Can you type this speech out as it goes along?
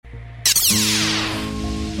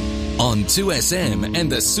On 2SM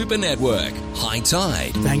and the Super Network, High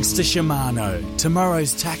Tide. Thanks to Shimano.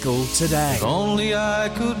 Tomorrow's tackle today. If only I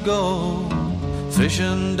could go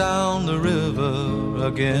fishing down the river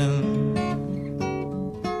again.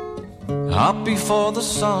 Up before the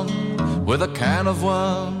sun with a can of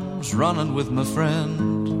worms, running with my friend.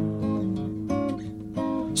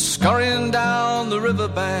 Scurrying down the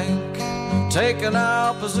riverbank, taking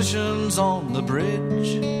our positions on the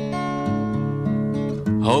bridge.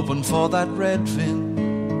 Hoping for that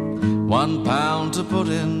redfin, 1 pound to put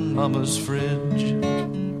in Mama's fridge.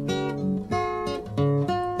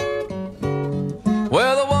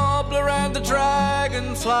 Where the warbler and the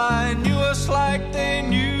dragonfly knew us like they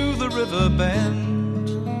knew the river bend.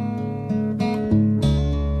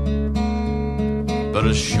 But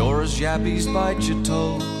as sure as yabbies bite your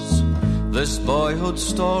toes, this boyhood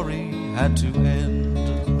story had to end.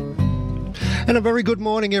 And a very good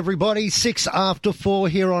morning, everybody. 6 after 4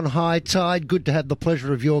 here on High Tide. Good to have the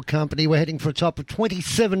pleasure of your company. We're heading for a top of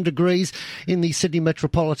 27 degrees in the Sydney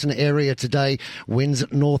metropolitan area today. Winds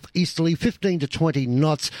northeasterly, 15 to 20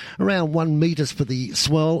 knots, around 1 metres for the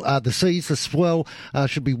swell. The seas, the swell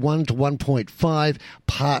should be 1 to 1.5,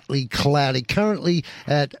 partly cloudy. Currently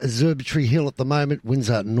at Zerbatry Hill at the moment, winds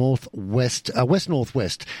are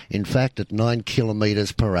west-northwest, in fact, at 9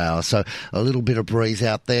 kilometres per hour. So a little bit of breeze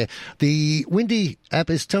out there. The Windy app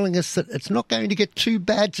is telling us that it's not going to get too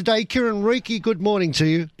bad today. Kieran Reiki, good morning to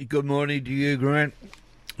you. Good morning to you, Grant.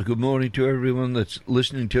 Good morning to everyone that's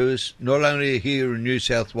listening to us, not only here in New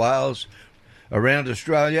South Wales, around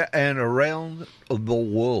Australia and around the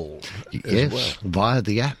world as well. Via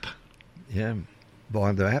the app. Yeah,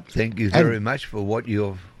 via the app. Thank you very much for what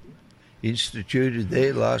you've instituted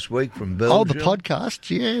there last week from Belgium. Oh, the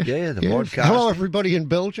podcast, yeah. Yeah, the podcast. Hello, everybody in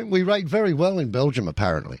Belgium. We rate very well in Belgium,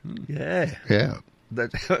 apparently. Yeah. Yeah.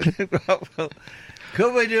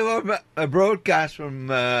 Could we do a broadcast from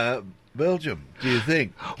Belgium, do you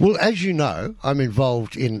think? Well, as you know, I'm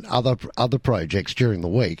involved in other projects during the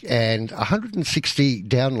week, and 160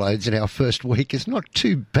 downloads in our first week is not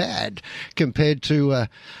too bad compared to,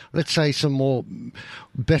 let's say, some more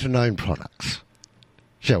better-known products,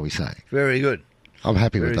 shall we say. Very good. I'm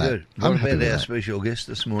happy with that. Very good. What about our special guest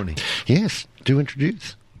this morning? Yes, do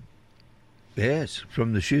introduce. Yes,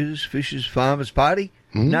 from the Shooters, Fishers, Farmers Party.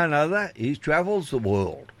 None other. He travels the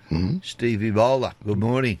world. Stevie Bowler, good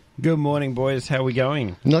morning. Good morning, boys. How are we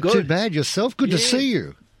going? Not too bad. Yourself? Good to see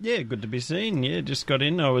you. Yeah, good to be seen. Yeah, just got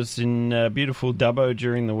in. I was in beautiful Dubbo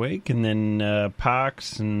during the week, and then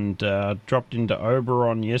Parks, and dropped into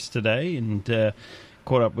Oberon yesterday, and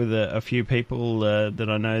caught up with a few people that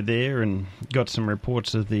I know there, and got some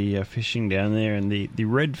reports of the fishing down there, and the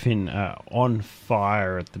redfin are on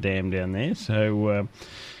fire at the dam down there. So,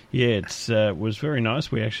 yeah, it was very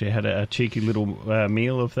nice. We actually had a cheeky little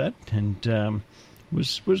meal of that, and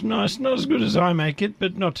was nice. Not as good as I make it,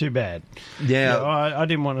 but not too bad. Yeah. I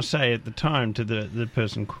didn't want to say at the time to the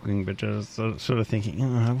person cooking, but I was sort of thinking,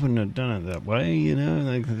 I wouldn't have done it that way, you know,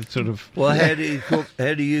 like sort of. Well, how do you cook? I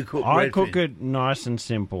redfin? Cook it nice and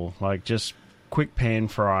simple, like just quick pan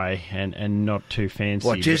fry and not too fancy.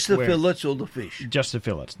 What, just the fillets or the fish? Just the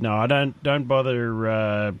fillets. No, I don't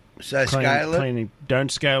bother. Cleaning. Don't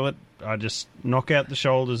scale it. I just knock out the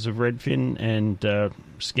shoulders of redfin and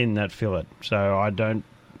skin that fillet. So I don't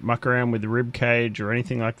muck around with the rib cage or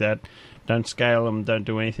anything like that. Don't scale them. Don't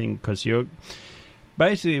do anything, because you're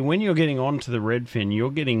basically, when you're getting onto the redfin, you're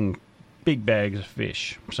getting big bags of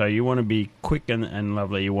fish. So you want to be quick and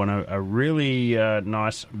lovely. You want a really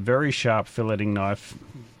nice, very sharp filleting knife.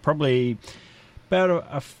 Probably about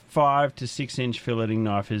a 5 to 6 inch filleting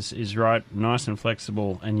knife is right, nice and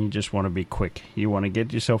flexible, and you just want to be quick. You want to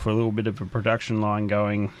get yourself a little bit of a production line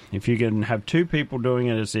going. If you can have 2 people doing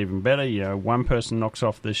it, it's even better. You know, one person knocks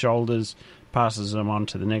off the shoulders, passes them on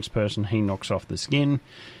to the next person, he knocks off the skin,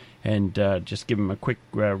 and just give them a quick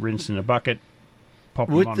rinse in a bucket, pop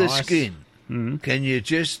them on ice. With the skin, can you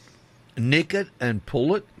just nick it and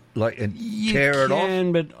pull it? And tear it off? You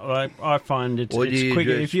can, but I find it's quicker.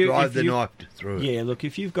 If you drive the knife through it? Yeah, look,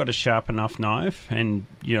 if you've got a sharp enough knife, and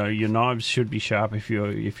you know your knives should be sharp if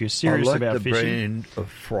you're serious about fishing. I like the brand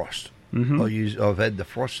of Frost. I've had the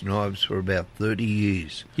Frost knives for about 30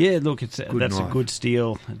 years. Yeah, look, that's a good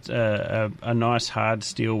steel. It's a nice hard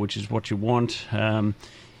steel, which is what you want.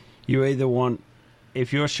 You either want,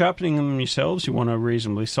 if you're sharpening them yourselves, you want a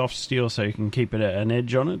reasonably soft steel so you can keep an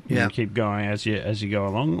edge on it and keep going as you go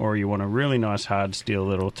along, or you want a really nice hard steel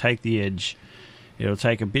that'll take the edge. It'll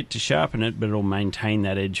take a bit to sharpen it, but it'll maintain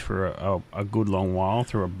that edge for a good long while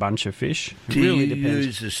through a bunch of fish. Do you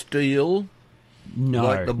use a steel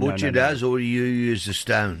like the butcher does, or do you use a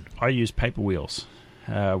stone? I use paper wheels.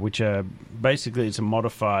 which are basically it's a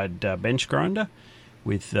modified bench grinder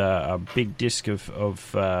with a big disc of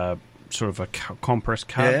sort of a compressed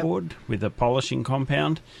cardboard with a polishing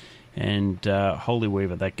compound. And Holy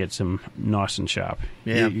Weaver, that gets them nice and sharp.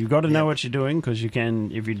 Yeah. You've got to know what you're doing, because you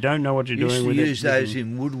can, if you don't know what you're doing with it... use those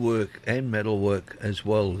in woodwork and metalwork as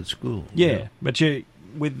well at school. Yeah, but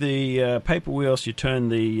with the paper wheels, you turn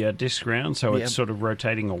the disc round so it's sort of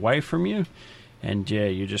rotating away from you. And,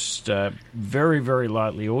 you just very, very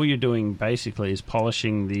lightly, all you're doing basically is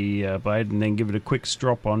polishing the blade and then give it a quick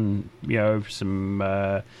strop on,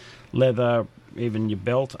 some leather, even your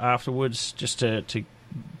belt afterwards, just to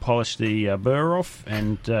polish the burr off,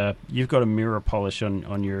 and you've got a mirror polish on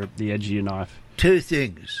the edge of your knife. Two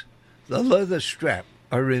things. The leather strap.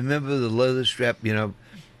 I remember the leather strap,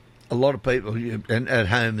 a lot of people at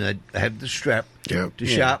home, they have the strap to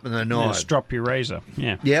sharpen the knife. Strop your razor,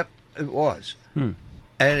 yeah. Yep, it was. And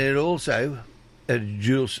it also had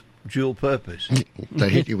a dual purpose. They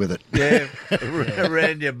hit you with it. Yeah,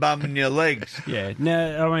 around your bum and your legs. Yeah.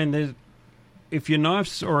 No, I mean, if your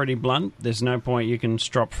knife's already blunt, there's no point. You can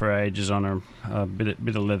strop for ages on a bit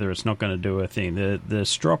of leather. It's not going to do a thing. The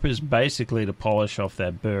strop is basically to polish off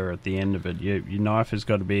that burr at the end of it. Your knife has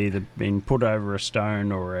got to be either been put over a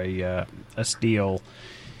stone or a steel.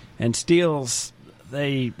 And steels,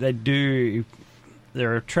 they're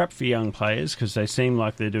a trap for young players because they seem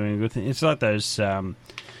like they're doing a good thing. It's like those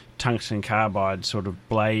tungsten carbide sort of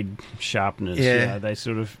blade sharpeners. Yeah. They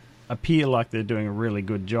sort of appear like they're doing a really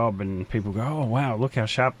good job, and people go, "Oh wow, look how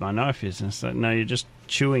sharp my knife is." And it's like, no, you're just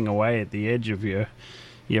chewing away at the edge of your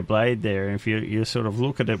blade there. And if you sort of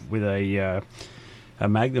look at it with a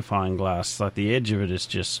magnifying glass, like the edge of it is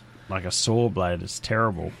just like a saw blade. It's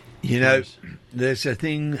terrible. There's a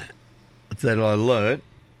thing that I learnt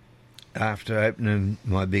after opening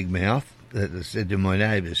my big mouth that I said to my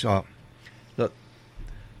neighbours, "Oh, look,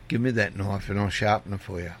 give me that knife and I'll sharpen it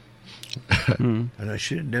for you." And I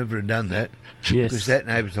should have never done that. Yes. Because that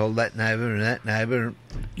neighbour told that neighbour and that neighbour.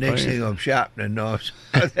 Next thing I'm sharpening knives.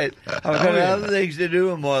 I've got other things to do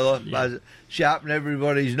in my life. I sharpen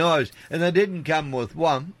everybody's knives. And they didn't come with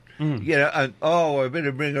one. I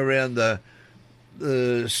better bring around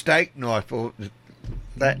the steak knife or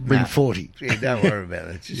that. Bring 40. Yeah, don't worry about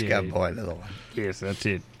it. Just go buy another one. Yes, that's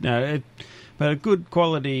it. No, but a good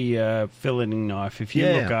quality filleting knife, if you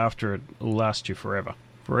look after it, will last you forever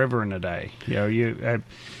and a day.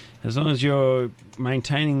 As long as you're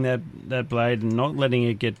maintaining that blade and not letting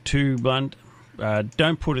it get too blunt,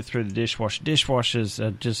 don't put it through the dishwasher. Dishwashers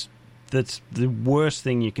are that's the worst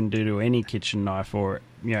thing you can do to any kitchen knife or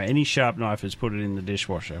any sharp knife is put it in the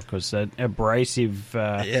dishwasher, because that abrasive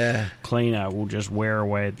cleaner will just wear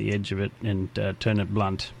away at the edge of it and turn it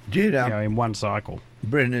blunt. In one cycle.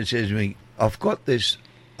 Brendan says to me, "I've got this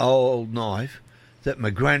old knife that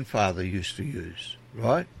my grandfather used to use."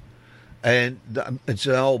 Right, and it's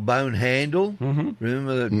an old bone handle.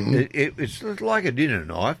 Remember that? It's like a dinner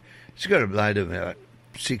knife. It's got a blade of about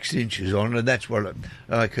 6 inches on it, and that's what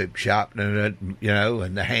I keep sharpening it.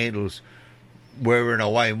 And the handle's wearing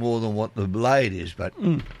away more than what the blade is, but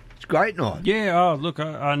it's a great knife. Yeah. Oh, look,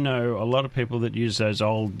 I know a lot of people that use those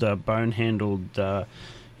old bone-handled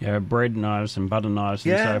bread knives and butter knives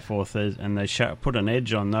and so forth, and they put an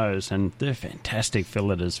edge on those, and they're fantastic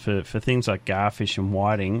filleters for things like garfish and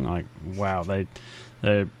whiting. Like, wow,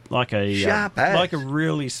 they're like a sharp like a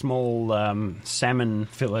really small salmon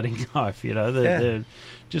filleting knife. They're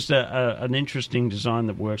just an interesting design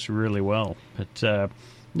that works really well. But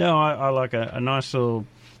no, I like a nice little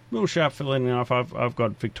sharp filleting knife. I've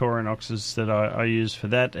got Victorinoxes that I use for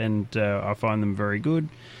that, and I find them very good.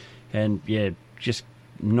 And just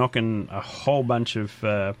knocking a whole bunch of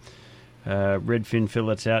redfin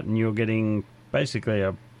fillets out, and you're getting basically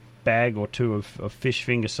a bag or two of fish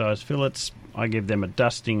finger sized fillets. I give them a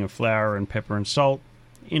dusting of flour and pepper and salt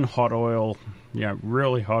in hot oil,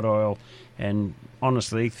 really hot oil, and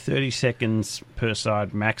honestly 30 seconds per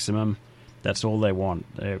side maximum. That's all they want.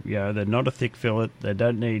 They're not a thick fillet. They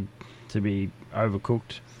don't need to be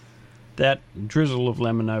overcooked. That drizzle of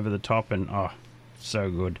lemon over the top, and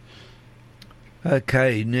so good.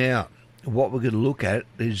 Okay, now what we're going to look at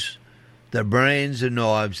is the brands of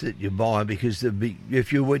knives that you buy, because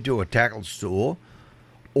if you went to a tackle store,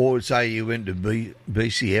 or say you went to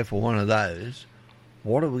BCF or one of those,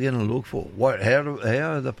 what are we going to look for?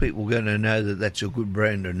 How are the people going to know that that's a good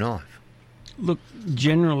brand of knife? Look,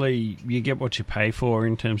 generally you get what you pay for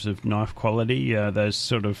in terms of knife quality. Those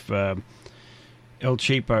sort of El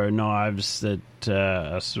Cheapo knives that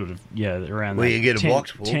are sort of around where you get a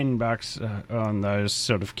box for $10 on those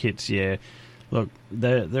sort of kits. Yeah, look,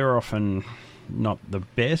 they're often not the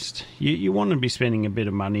best. You want to be spending a bit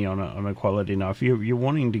of money on a quality knife. You're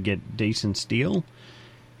wanting to get decent steel.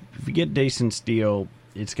 If you get decent steel,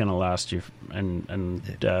 it's going to last you, and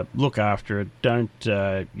look after it. Don't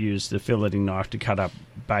use the filleting knife to cut up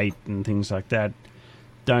bait and things like that.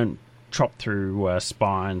 Don't chop through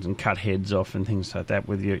spines and cut heads off and things like that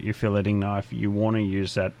with your filleting knife. You want to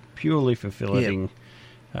use that purely for filleting.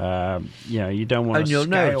 You don't want to scale fish. And you'll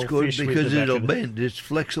know it's good because it'll bend. It's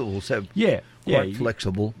flexible, so quite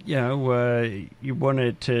flexible. You want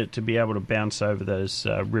it to be able to bounce over those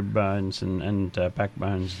rib bones and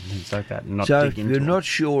backbones and things like that, and not dig into if you're not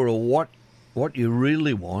sure of what you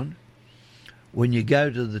really want, when you go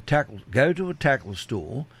to a tackle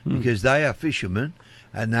store, because they are fishermen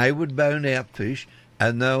and they would bone out fish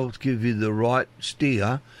and they'll give you the right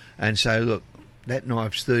steer and say, look, that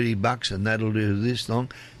knife's $30 and that'll do this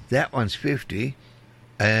long. That one's $50,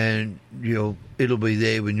 and it'll be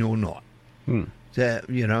there when you're not. But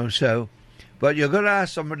you've got to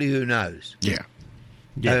ask somebody who knows.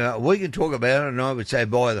 Yeah. We can talk about it, and I would say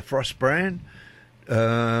buy the Frost brand.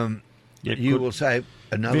 You will say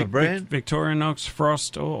another brand. Victorinox,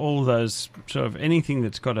 Frost, all of those sort of anything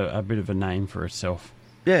that's got a bit of a name for itself.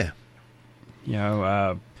 Yeah.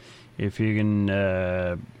 If you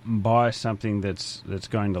can buy something that's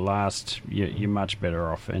going to last, you're much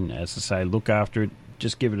better off. And as I say, look after it.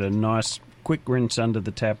 Just give it a nice quick rinse under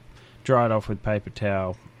the tap, dry it off with paper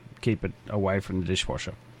towel, keep it away from the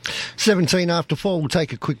dishwasher. 17 after 4, we'll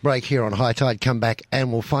take a quick break here on High Tide, come back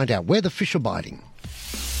and we'll find out where the fish are biting.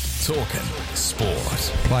 Talking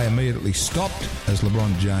sport. Play immediately stopped as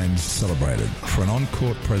LeBron James celebrated for an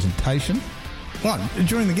on-court presentation. What,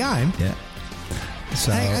 during the game? Yeah.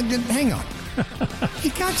 So hang on.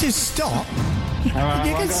 You can't just stop. You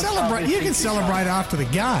can celebrate. You can celebrate after the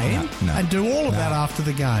game and do all of that after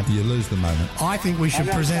the game. You lose the moment. I think we should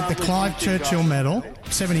present the Clive Churchill Medal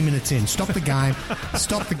 70 minutes in. Stop the game.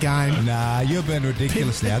 Stop the game. Nah, you're being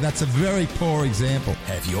ridiculous now. That's a very poor example.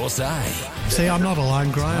 Have your say. See, I'm not alone,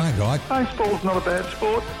 Graham. Baseball's not a bad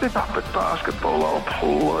sport. Step up at basketball, oh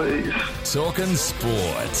please. Talking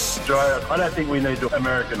sports. Australia, I don't think we need to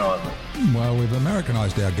Americanise it. Well, we've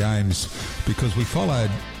Americanised our games because we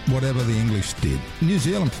followed whatever the English did. New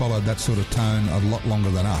Zealand followed that sort of tone a lot longer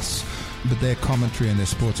than us, but their commentary and their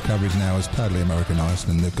sports coverage now is totally Americanised,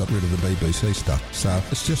 and they've got rid of the BBC stuff. So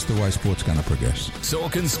it's just the way sport's going to progress.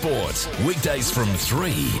 Talking sports, weekdays from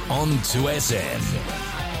 3 on 2SM.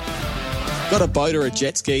 Got a boat or a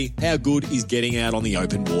jet ski? How good is getting out on the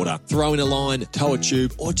open water? Throw in a line, tow a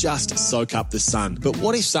tube, or just soak up the sun. But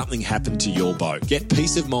what if something happened to your boat? Get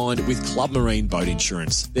peace of mind with Club Marine Boat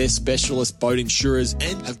Insurance. They're specialist boat insurers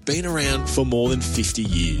and have been around for more than 50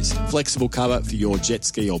 years. Flexible cover for your jet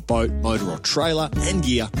ski or boat, motor or trailer, and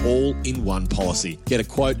gear, all in one policy. Get a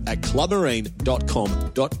quote at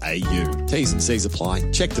clubmarine.com.au. T's and C's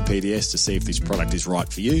apply. Check the PDS to see if this product is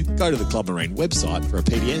right for you. Go to the Club Marine website for a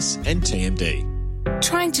PDS and TMD.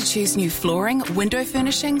 Trying to choose new flooring, window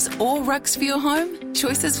furnishings or rugs for your home?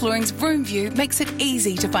 Choices Flooring's Room View makes it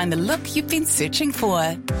easy to find the look you've been searching for.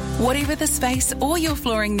 Whatever the space or your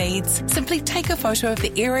flooring needs, simply take a photo of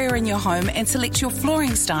the area in your home and select your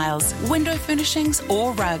flooring styles, window furnishings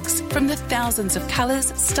or rugs from the thousands of colours,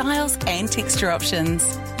 styles and texture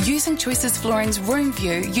options. Using Choices Flooring's Room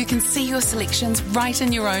View, you can see your selections right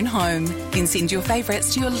in your own home. Then send your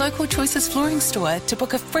favourites to your local Choices Flooring store to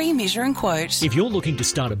book a free measure and quote. If you're looking to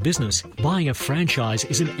start a business, buying a franchise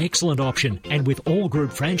is an excellent option, and with All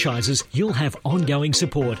Group franchises, you'll have ongoing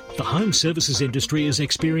support. The home services industry is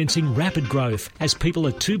experiencing rapid growth as people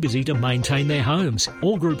are too busy to maintain their homes.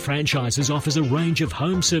 All Group franchises offers a range of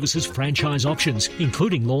home services franchise options,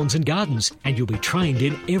 including lawns and gardens, and you'll be trained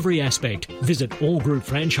in every aspect. Visit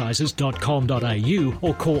allgroupfranchises.com.au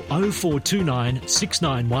or call 0429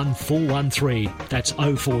 691 413. That's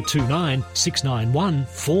 0429 691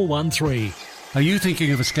 413. Are you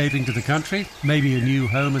thinking of escaping to the country? Maybe a new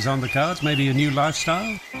home is on the cards, maybe a new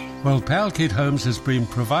lifestyle? Well, Pal Kit Homes has been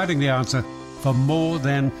providing the answer for more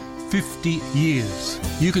than 50 years.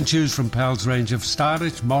 You can choose from Pal's range of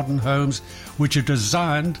stylish, modern homes which are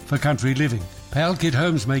designed for country living. Pal Kit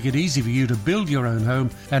Homes make it easy for you to build your own home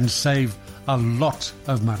and save a lot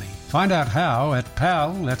of money. Find out how at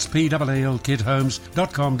that's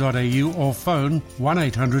PAALkithomes.com.au or phone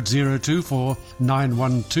 1800 024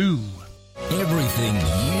 912. Everything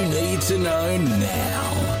you need to know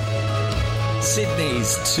now.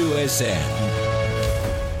 Sydney's 2SM.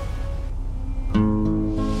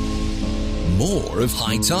 More of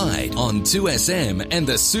High Tide on 2SM and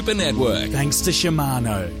the Super Network. Thanks to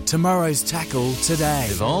Shimano. Tomorrow's tackle today.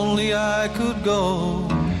 If only I could go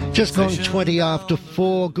Just gone 20 after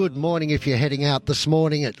 4. Good morning if you're heading out this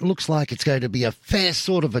morning. It looks like it's going to be a fair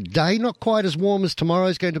sort of a day. Not quite as warm as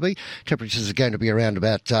tomorrow's going to be. Temperatures are going to be around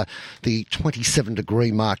about the 27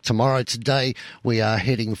 degree mark tomorrow. Today we are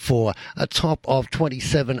heading for a top of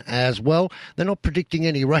 27 as well. They're not predicting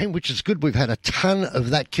any rain, which is good. We've had a ton of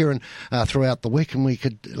that, Kieran, throughout the week, and we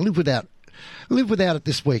could live without it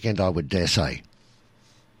this weekend, I would dare say.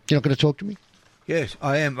 You're not going to talk to me? Yes,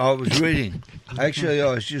 I am. I was reading. Actually,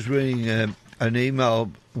 I was just reading an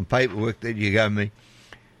email and paperwork that you gave me.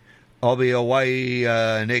 I'll be away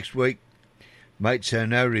next week, mate, so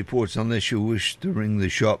no reports unless you wish to ring the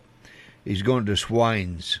shop. He's gone to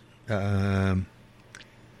Swains. And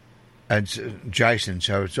it's Jason,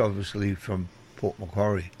 so it's obviously from Port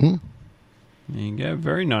Macquarie. There you go.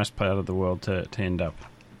 Very nice part of the world to end up.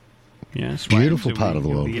 Yeah, Swains, beautiful part of the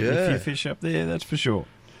world. You'll be getting a few fish up there, that's for sure.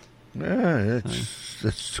 Yeah,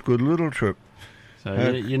 that's a good little trip.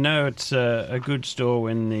 So you know it's a good store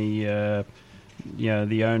when the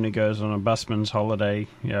the owner goes on a busman's holiday.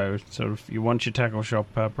 You know, sort of you want your tackle shop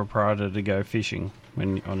proprietor to go fishing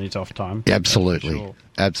when on his off time. Absolutely, sure.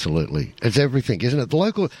 Absolutely. It's everything, isn't it? The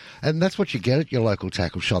local, and that's what you get at your local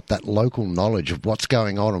tackle shop. That local knowledge of what's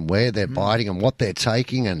going on and where they're biting and what they're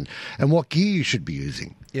taking and what gear you should be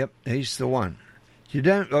using. Yep, he's the one. You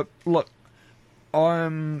don't look.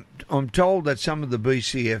 I'm told that some of the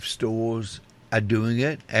BCF stores are doing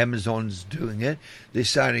it. Amazon's doing it. They're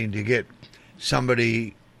starting to get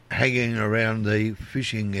somebody hanging around the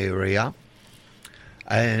fishing area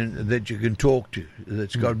and that you can talk to,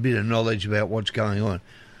 that's got a bit of knowledge about what's going on.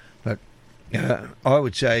 But I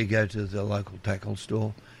would say go to the local tackle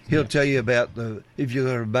store. He'll tell you about if you've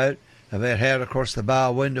got a boat, about how to cross the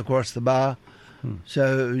bar, when to cross the bar.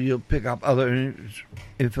 So you'll pick up other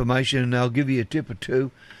information and they'll give you a tip or two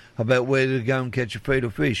about where to go and catch a feed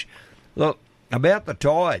of fish. Look, about the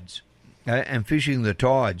tides and fishing the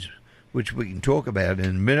tides, which we can talk about in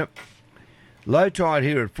a minute. Low tide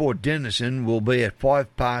here at Fort Denison will be at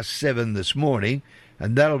 7:05 this morning,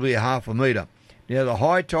 and that'll be a half a metre. Now, the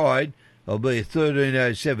high tide will be at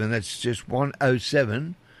 13:07. That's just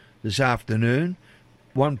 1:07 this afternoon,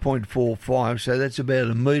 1.45, so that's about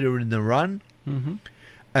a metre in the run. Mm-hmm.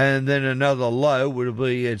 And then another low will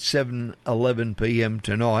be at 7:11 p.m.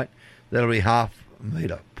 tonight. That'll be half a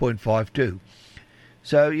metre, 0.52.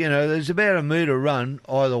 So, there's about a metre run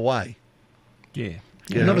either way. Yeah.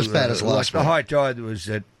 Not as bad as last week. The high tide was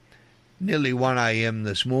at nearly 1 a.m.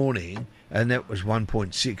 this morning, and that was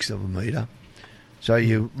 1.6 of a metre. So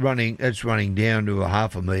it's running down to a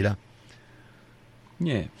half a metre.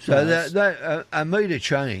 Yeah. So a metre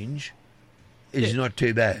change is not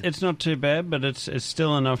too bad. It's not too bad, but it's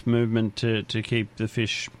still enough movement to keep the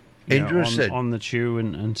fish interested on the chew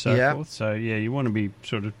and so forth. So you want to be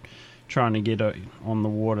sort of trying to get on the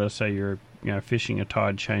water, so you're fishing a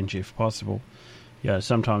tide change if possible.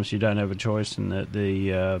 Sometimes you don't have a choice, and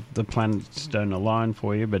the planets don't align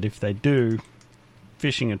for you. But if they do,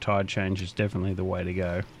 fishing a tide change is definitely the way to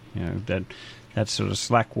go. That sort of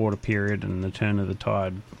slack water period and the turn of the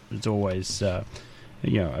tide is always a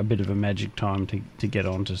bit of a magic time to get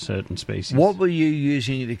onto certain species. What were you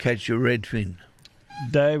using to catch your redfin?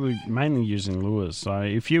 They were mainly using lures. So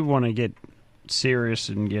if you want to get serious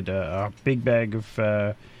and get a big bag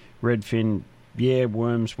of redfin,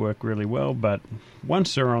 worms work really well, but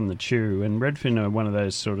once they're on the chew, and redfin are one of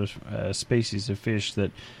those sort of species of fish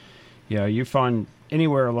that you find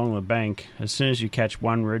anywhere along the bank. As soon as you catch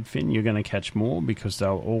one redfin, you're going to catch more, because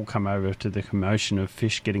they'll all come over to the commotion of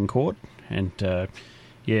fish getting caught, and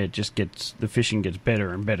it just the fishing gets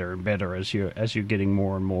better and better and better as you're getting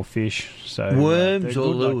more and more fish. So worms or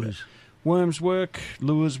lures? Worms work,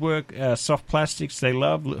 lures work, soft plastics they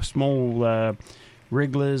love, small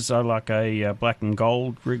wrigglers. I like a black and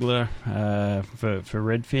gold wriggler for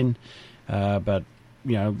redfin, but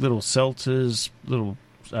little seltzers, little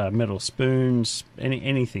metal spoons,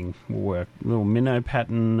 anything will work. Little minnow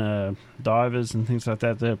pattern divers and things like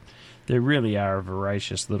that. They really are a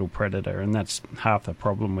voracious little predator, and that's half the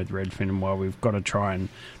problem with redfin, and why we've got to try and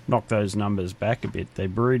knock those numbers back a bit. They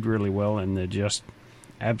breed really well, and they're just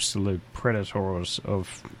absolute predators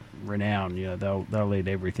of renown. They'll eat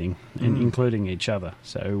everything, including each other.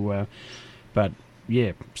 So, but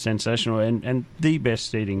sensational, and the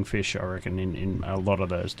best eating fish, I reckon, in a lot of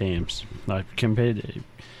those dams. Like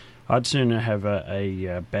I'd sooner have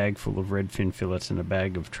a bag full of redfin fillets than a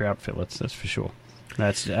bag of trout fillets. That's for sure.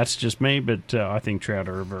 That's just me, but I think trout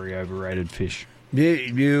are a very overrated fish.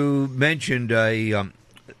 You mentioned a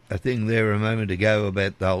thing there a moment ago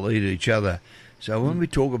about they'll eat each other. So when we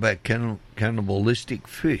talk about cannibalistic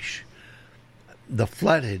fish, the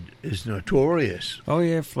flathead is notorious. Oh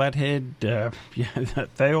yeah, flathead. Yeah,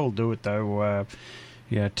 they all do it though.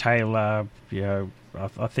 Tailor.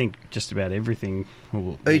 I think just about everything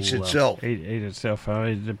will eats itself. Eat itself.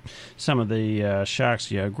 Some of the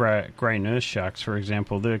sharks, grey nurse sharks, for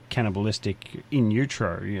example, they're cannibalistic in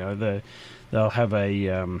utero. They'll have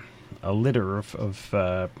a litter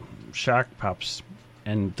of shark pups,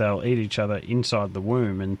 and they'll eat each other inside the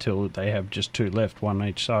womb until they have just two left, one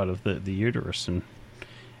each side of the uterus, and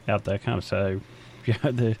out they come. So,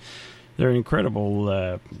 they're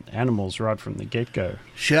incredible animals right from the get-go.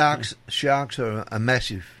 Sharks are a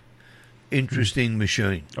massive, interesting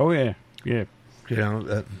machine. Oh, yeah.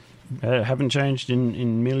 Haven't changed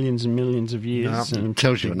in millions and millions of years. No, it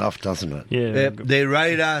tells you enough, doesn't it? Yeah. Their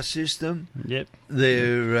radar system. Yep.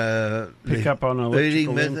 Their pick up on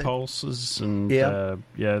electrical impulses and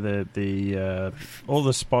all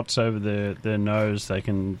the spots over their nose. They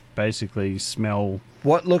can basically smell.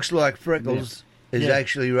 What looks like freckles is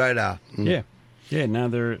actually radar. Yeah. No,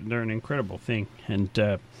 they're an incredible thing, and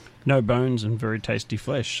no bones and very tasty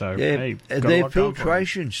flesh. So hey, their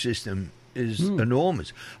filtration system is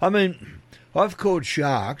enormous. I mean, I've caught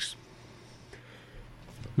sharks.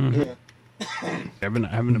 Having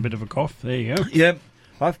a bit of a cough. There you go. Yep,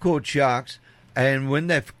 I've caught sharks, and when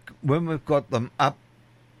we've got them up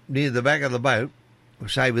near the back of the boat,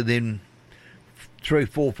 say within 3,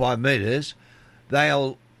 4, 5 metres,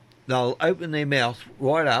 they'll open their mouth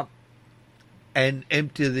right up and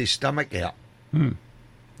empty their stomach out.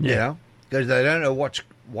 Yeah, because they don't know what's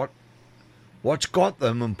got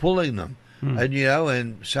them and pulling them.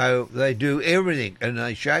 And so they do everything, and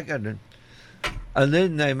they shake it, and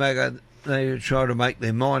then they try to make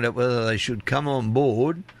their mind up whether they should come on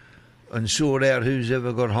board and sort out who's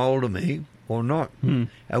ever got hold of me or not. And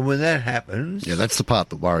when that happens, that's the part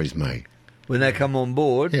that worries me. When they come on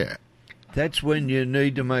board, that's when you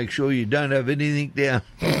need to make sure you don't have anything down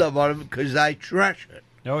the bottom because they trash it.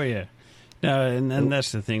 Oh yeah, no, and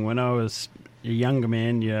that's the thing. When I was a younger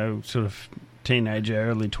man, sort of teenager,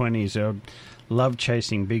 early 20s, I'd love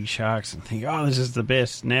chasing big sharks and think, oh, this is the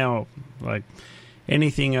best. Now, like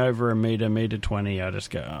anything over a metre, 1.20 metre, I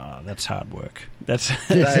just go, oh, that's hard work. That's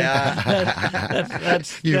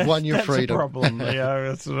you've won your freedom. A problem.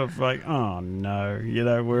 It's sort of like, oh no,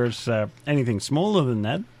 Whereas anything smaller than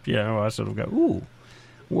that, I sort of go, ooh,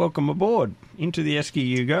 welcome aboard. Into the esky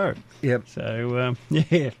you go. Yep. So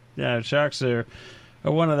sharks are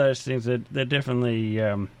one of those things that they're definitely.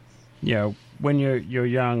 When you're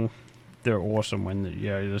young, they're awesome. When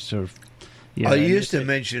they're sort of. I used to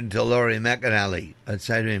mention to Laurie McAnally, I'd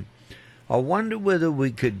say to him, I wonder whether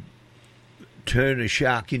we could turn a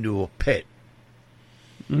shark into a pet.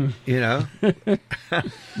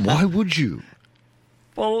 Why would you?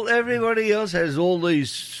 Well, everybody else has all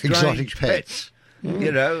these strange exotic pets.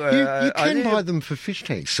 You can buy them for fish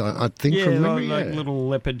tanks, I think. Like little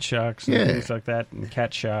leopard sharks and things like that, and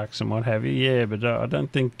cat sharks and what have you. Yeah, but I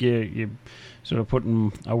don't think you're sort of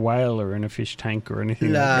putting a whaler in a fish tank or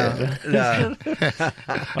anything like that. No.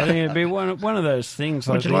 I think it'd be one of those things.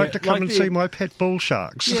 Would you like to come and see my pet bull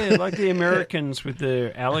sharks? Yeah, like the Americans with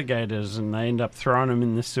their alligators, and they end up throwing them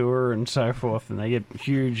in the sewer and so forth, and they get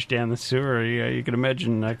huge down the sewer. You could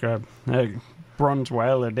imagine like a bronze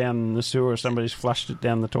whaler down in the sewer. Somebody's flushed it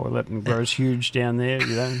down the toilet and grows huge down there.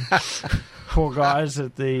 Poor guys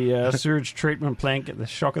at the sewage treatment plant get the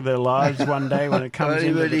shock of their lives one day when it comes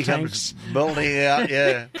into the tanks. Comes building out,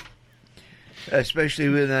 especially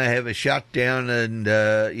when they have a shutdown and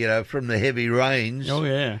from the heavy rains. Oh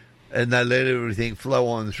yeah. And they let everything flow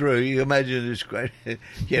on through. You can imagine this great,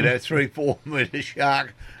 3-4 metre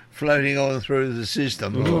shark floating on through the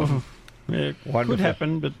system. Yeah, could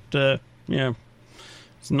happen, but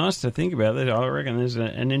it's nice to think about that. I reckon there's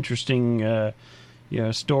an interesting,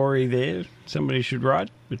 story there. Somebody should write,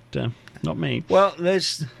 but not me. Well,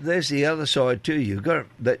 there's the other side too. You've got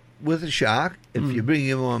that with a shark. If you bring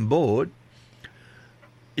him on board,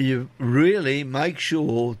 you really make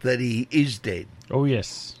sure that he is dead. Oh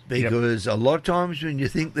yes, because a lot of times when you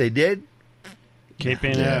think they're dead,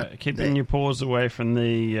 keeping your paws away from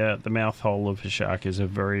the mouth hole of a shark is a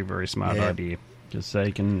very, very smart idea. Because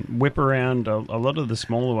they can whip around, a lot of the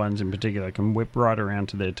smaller ones in particular can whip right around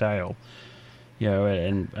to their tail,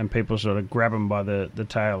 and people sort of grab them by the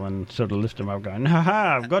tail and sort of lift them up going,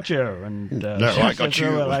 ha-ha, I've got you. And, I got you.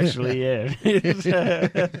 Well, actually,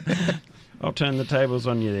 I'll turn the tables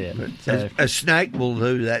on you there. But, a snake will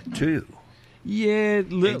do that too. Yeah,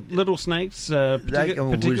 little snakes, they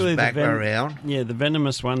can whiz back around. Yeah, the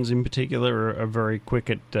venomous ones in particular are very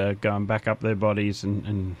quick at going back up their bodies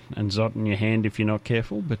and zotting your hand if you're not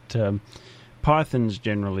careful. But pythons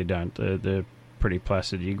generally don't. The pretty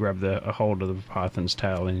placid. You grab a hold of the python's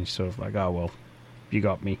tail and you're sort of like, oh, well, you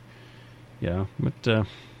got me. Yeah, but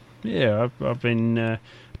I've been...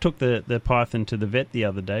 took the python to the vet the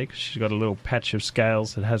other day because she's got a little patch of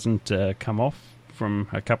scales that hasn't come off from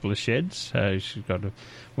a couple of sheds. She's got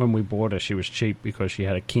when we bought her, she was cheap because she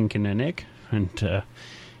had a kink in her neck, and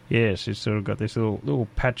she's sort of got this little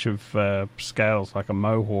patch of scales like a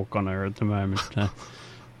mohawk on her at the moment.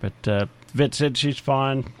 But vet said she's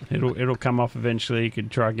fine. It'll come off eventually. You could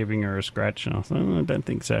try giving her a scratch, and I thought, I don't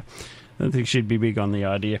think so. I don't think she'd be big on the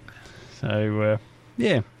idea. So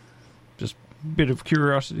just a bit of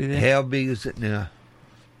curiosity there. How big is it now?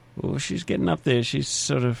 Well, she's getting up there. She's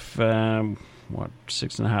sort of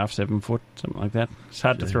 6.5, 7 foot, something like that. It's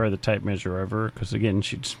hard to throw the tape measure over her because, again,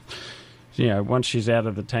 she's, once she's out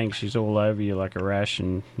of the tank, she's all over you like a rash.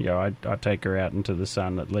 And I take her out into the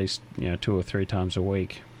sun at least 2 or 3 times a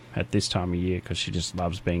week at this time of year because she just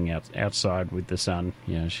loves being outside with the sun.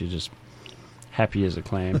 She's just happy as a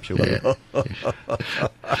clam. She'll be.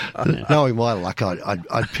 Knowing my luck,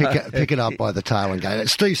 I'd pick it up by the tail and go,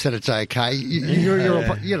 Steve said it's okay.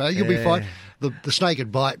 You'll be fine. The snake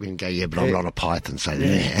would bite me and go, yeah, but I'm not a python, so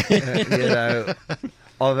there.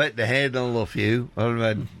 I've had to handle a few.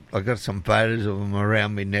 I've got some photos of them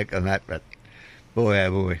around my neck and that, but boy,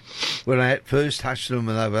 oh boy. When I first touched them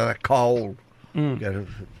and they were cold,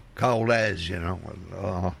 cold as,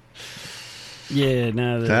 Oh. Yeah,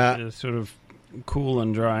 no, they're sort of cool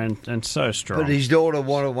and dry and so strong. But his daughter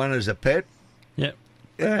wanted one as a pet. Yep.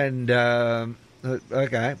 And,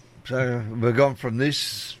 okay, so we've gone from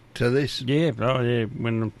this to this. Yeah,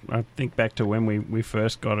 when I think back to when we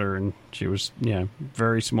first got her and she was,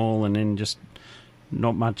 very small and then just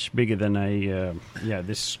not much bigger than a,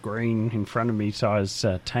 this screen in front of me size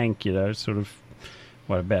tank, sort of,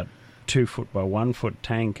 about 2 foot by 1 foot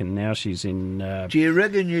tank, and now she's in... Do you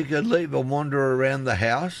reckon you could leave her wander around the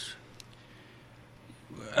house?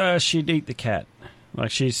 She'd eat the cat. Like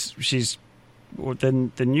she's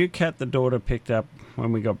the new cat the daughter picked up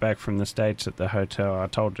when we got back from the States at the hotel. I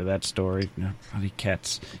told her that story. Bloody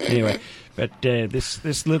cats. Anyway, but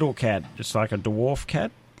this little cat, just like a dwarf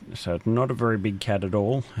cat, so not a very big cat at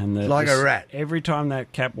all. And a rat. Every time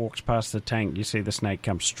that cat walks past the tank, you see the snake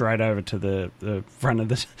come straight over to the front of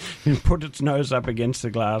the and put its nose up against the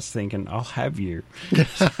glass, thinking, "I'll have you."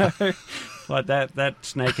 So, like that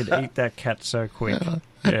snake could eat that cat so quick.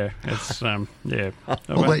 Yeah, it's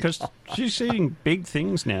because she's eating big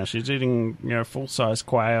things now. She's eating full size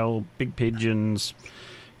quail, big pigeons,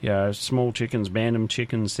 small chickens, bantam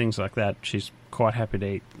chickens, things like that. She's quite happy to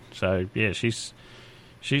eat. So yeah, she's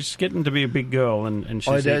getting to be a big girl, and she's.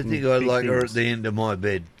 I don't think I'd like her at the end of my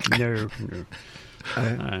bed. No.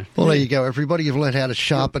 Well, there you go, everybody. You've learned how to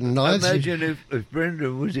sharpen knives. Imagine if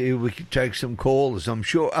Brendan was here, we could take some calls. I'm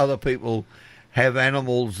sure other people have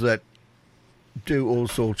animals that do all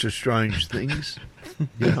sorts of strange things.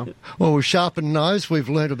 Well, with sharpened knives, we've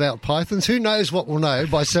learned about pythons. Who knows what we'll know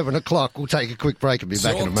by 7 o'clock? We'll take a quick break and be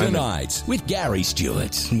back in a moment. Tonight with Gary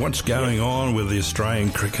Stewart. What's going on with the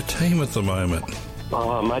Australian cricket team at the moment?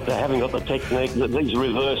 Oh, mate, they haven't got the technique. These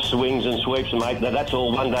reverse swings and sweeps, mate, that's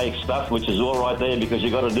all one-day stuff, which is all right there because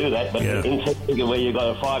you've got to do that. But in technique, where you've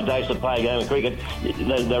got 5 days to play a game of cricket,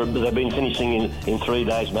 they've been finishing in 3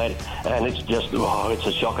 days, mate. And it's just, it's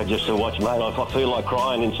a shocker just to watch, mate. I feel like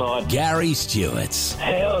crying inside. Gary Stewart.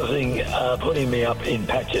 Housing putting me up in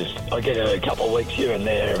patches. I get a couple of weeks here and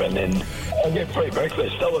there, and then I get free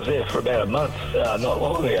breakfast. I was there for about a month not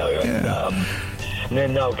long ago. And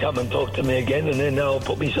then they'll come and talk to me again, and then they'll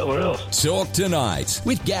put me somewhere else. Talk Tonight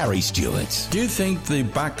with Gary Stewart. Do you think the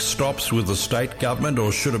buck stops with the state government,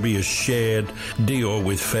 or should it be a shared deal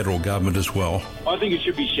with federal government as well? I think it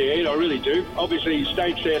should be shared, I really do. Obviously,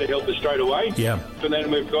 state's there to help us straight away. Yeah. And then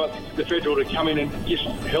we've got the federal to come in and just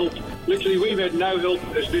help. Literally, we've had no help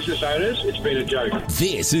as business owners. It's been a joke.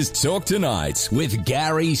 This is Talk Tonight with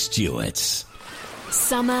Gary Stewart.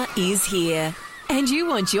 Summer is here. And you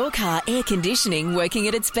want your car air conditioning working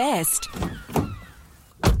at its best.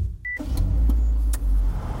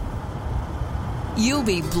 You'll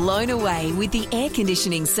be blown away with the air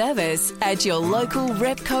conditioning service at your local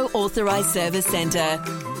Repco authorised service centre.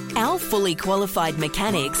 Our fully qualified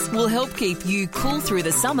mechanics will help keep you cool through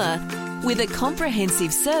the summer with a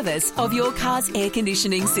comprehensive service of your car's air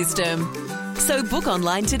conditioning system. So book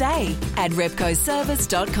online today at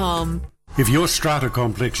repcoservice.com. If your strata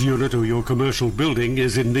complex unit or your commercial building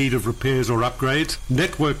is in need of repairs or upgrades,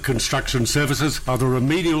 Network Construction Services are the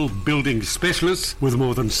remedial building specialists with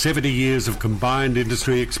more than 70 years of combined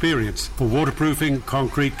industry experience for waterproofing,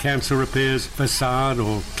 concrete cancer repairs, facade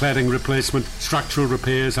or cladding replacement, structural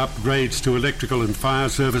repairs, upgrades to electrical and fire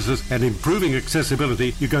services, and improving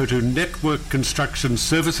accessibility. You go to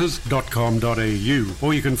networkconstructionservices.com.au,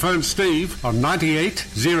 or you can phone Steve on 98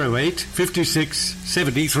 08 56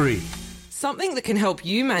 73. Something that can help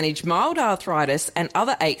you manage mild arthritis and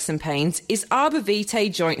other aches and pains is Arbor Vitae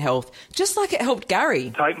Joint Health, just like it helped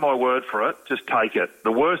Gary. Take my word for it, just take it.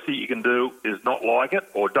 The worst that you can do is not like it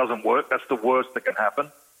or it doesn't work. That's the worst that can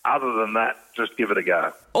happen. Other than that, just give it a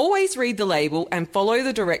go. Always read the label and follow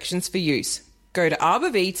the directions for use. Go to Arbor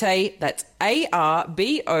Vitae, that's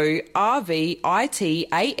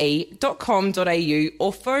ARBORVITAE.com.au,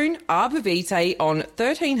 or phone Arbor Vitae on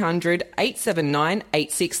 1300 879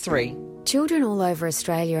 863. Children all over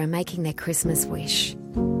Australia are making their Christmas wish.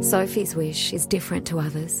 Sophie's wish is different to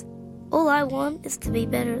others. All I want is to be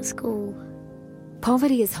better at school.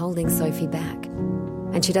 Poverty is holding Sophie back,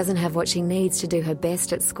 and she doesn't have what she needs to do her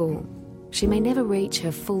best at school. She may never reach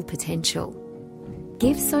her full potential.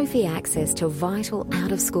 Give Sophie access to vital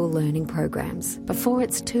out-of-school learning programs before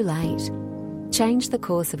it's too late. Change the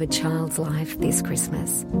course of a child's life this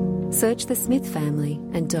Christmas. Search the Smith family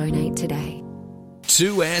and donate today.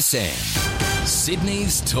 2SM.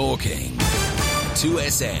 Sydney's talking.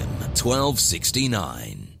 2SM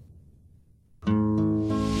 1269.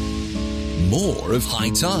 More of High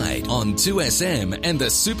Tide on 2SM and the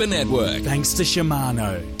Super Network. Thanks to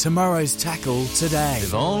Shimano. Tomorrow's tackle today.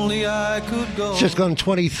 If only I could go. It's just gone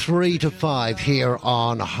 23 to 5 here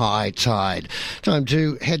on High Tide. Time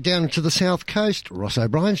to head down to the south coast. Ross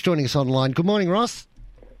O'Brien's joining us online. Good morning, Ross.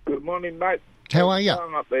 Good morning, mate. How are you?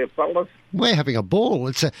 Up there, fellas? We're having a ball.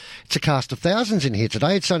 It's a cast of thousands in here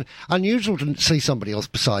today. It's unusual to see somebody else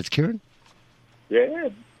besides Kieran. Yeah.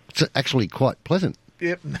 It's actually quite pleasant.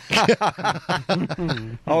 Yep. I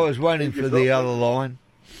was waiting for the other line.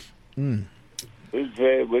 Who's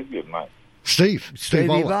there with you, mate? Stevie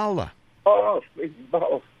Bowler. Oh, Stevie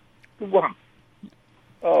Bowler. Good one.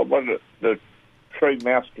 Oh, what the Three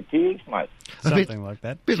Mouseketeers, mate. Something like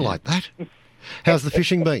that. Bit like that. How's the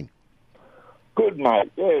fishing been? Good, mate.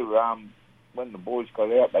 Yeah, when the boys got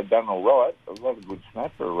out, they done all right. A lot of good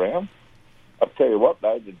snapper around. I'll tell you what,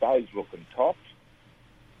 though, the day's looking tops.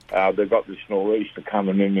 They've got this nor'easter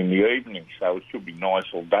coming in the evening, so it should be nice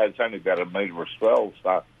all day. It's only about a metre or swell,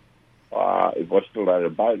 so if I still had a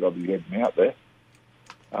boat, I'd be heading out there.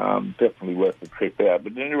 Definitely worth a trip out.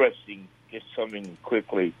 But interesting, just something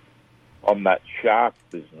quickly on that shark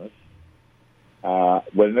business.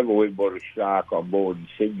 Whenever we brought a shark on board in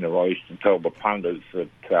Sydney, I used to tell the punters that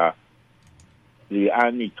the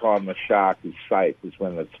only time a shark is safe is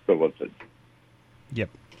when it's filleted. Yep.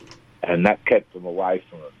 And that kept them away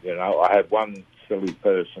from it. You know, I had one silly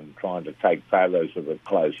person trying to take photos of it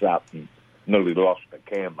close up and nearly lost the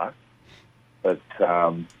camera. But,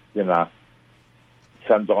 you know,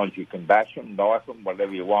 sometimes you can bash them, knife them,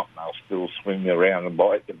 whatever you want, and they'll still swing you around and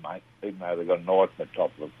bite you, mate, even though they've got a knife in the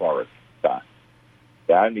top of the forest. So,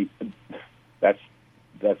 that's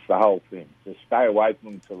the whole thing. Just stay away from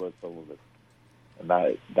them until they're full of it. And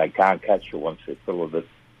they can't catch you once they're full of it.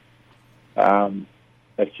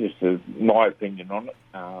 That's just my opinion on it.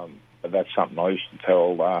 But that's something I used to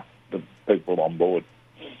tell the people on board.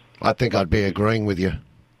 I think I'd be agreeing with you.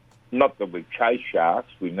 Not that we chase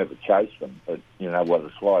sharks, we never chase them, but you know what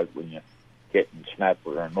it's like when you're getting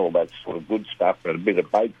snapper and all that sort of good stuff, and a bit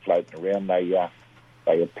of bait floating around, they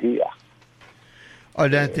appear. I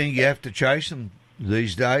don't think you have to chase them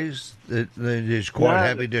these days. They're just quite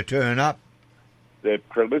happy to turn up. They're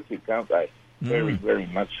prolific, aren't they? Very, very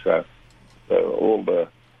much so. All the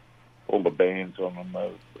bands on them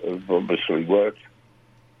have obviously worked.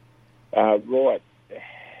 Right,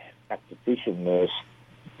 back to fishing. The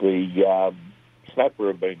snapper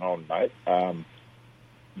have been on, mate.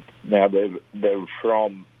 Now they're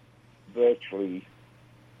from virtually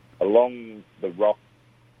along the rock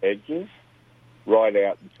edges right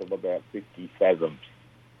out until about 50 fathoms.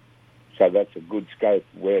 So that's a good scope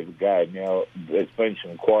of where to go. Now, there's been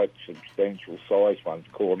some quite substantial size ones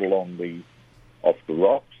caught along off the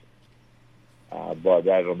rocks. By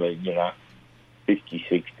that I mean, 50,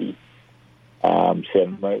 60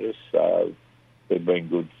 centimetres. So they've been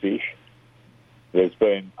good fish. There's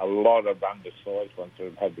been a lot of undersized ones that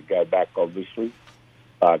have had to go back, obviously,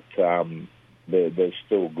 but they're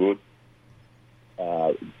still good.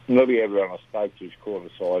 Nearly everyone I spoke to has caught a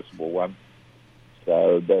sizable one.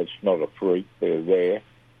 So that's not a freak. They're there,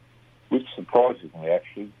 which surprises me,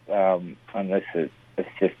 actually. unless it's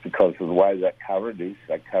just because of the way that current is.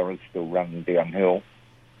 That current's still running downhill.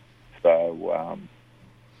 So,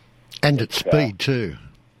 and its speed too.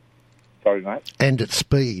 Sorry, mate? And its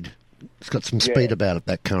speed. It's got some speed about it,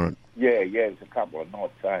 that current. Yeah, it's a couple of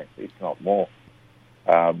knots, if not more.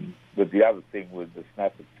 But the other thing with the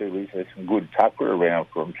snapper too is there's some good tucker around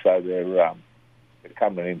for them, so they're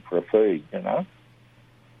coming in for a feed, you know.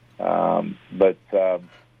 But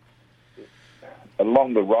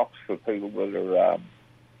along the rocks for people that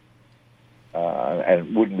are, and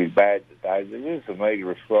it wouldn't be bad today, there is a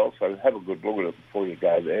metre as well, so have a good look at it before you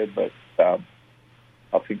go there, but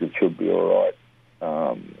I think it should be all right.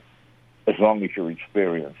 As long as you're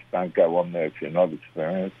experienced. Don't go on there if you're not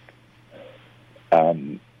experienced.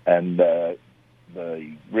 And the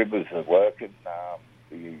rivers are working.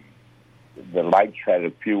 The lakes had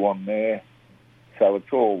a few on there. So it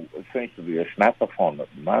seems to be a snapper fond at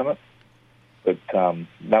the moment. But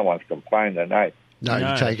no one's complaining, eh? No,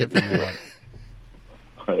 you take it.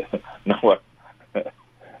 No one.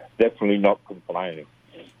 Definitely not complaining.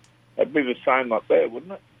 It'd be the same up there,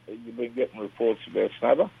 wouldn't it? You've been getting reports about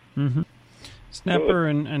snapper? Mm-hmm. Snapper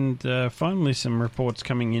and finally some reports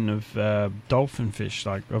coming in of dolphin fish,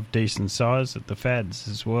 like of decent size at the FADs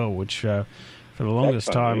as well, which for the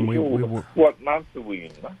longest time we were... What month are we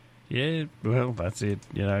in, mate? Yeah, well, that's it.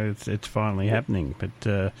 You know, it's finally happening. But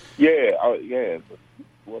But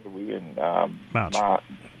what are we in? March.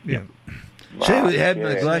 Yeah. March, See, we had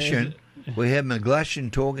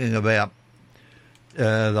McGlashan talking about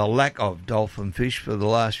the lack of dolphin fish for the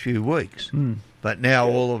last few weeks. But now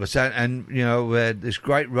all of a sudden, and, you know, we had this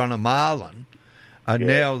great run of marlin, and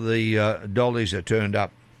now the dollies are turned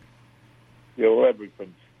up. Yeah, well,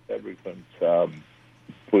 everything's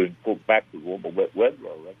put back with all the wet weather,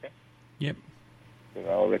 I reckon. Yep. You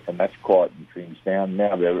know, I reckon that's quieting things down.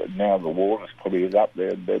 Now the water's cleared up,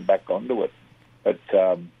 they're back onto it. But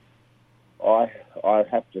I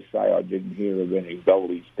have to say I didn't hear of any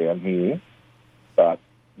dollies down here, but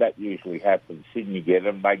that usually happens. Sydney get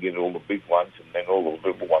them, they get all the big ones, and then all the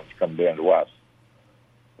little ones come down to us.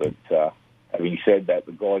 But having said that,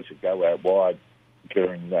 the guys that go out wide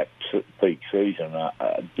during that peak season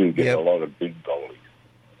do get a lot of big dollies.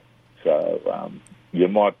 So you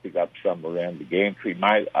might pick up some around the gantry,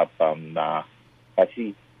 mate, up on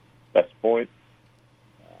Hatchie, Bass Point.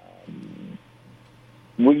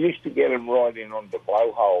 We used to get them right in on the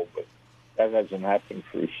blowhole, but that hasn't happened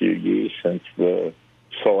for a few years since the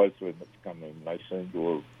size limits come in. They seem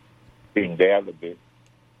to have thinned out a bit.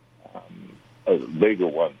 Bigger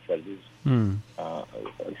ones, that is.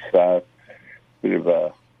 So, bit of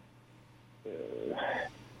a...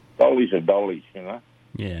 dollies are dollies, you know?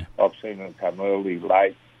 Yeah. I've seen them come early,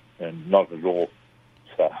 late, and not at all.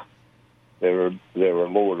 So, they're a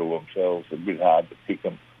law to themselves. A bit hard to pick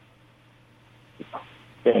them.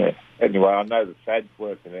 Yeah. Anyway, I know the FAD's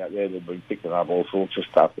working out there. They've been picking up all sorts of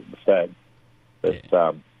stuff at the FAD.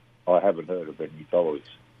 But I haven't heard of any dollies.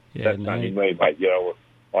 That's only me, mate. You know,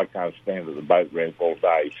 I can't stand at the boat ramp all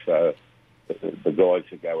day, so the guys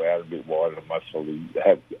that go out a bit wider must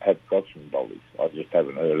have got some dollies. I just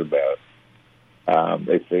haven't heard about it.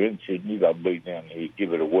 If they're in Sydney, they'll be down here,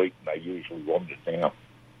 give it a week, and they usually wander down.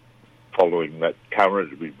 Following that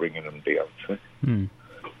current, will be bringing them down. So.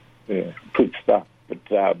 Yeah, good stuff. But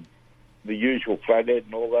the usual flathead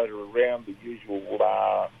and all that are around, the usual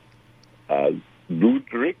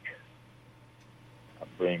Ludwig, I'm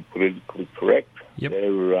being politically correct. Yep.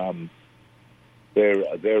 They're around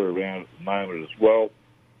at the moment as well.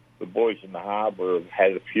 The boys in the harbour have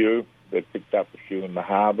had a few. They've picked up a few in the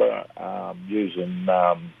harbour using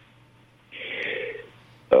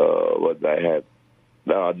what they have,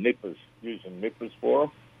 nippers, using nippers for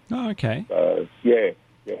them. Oh, okay. Yeah.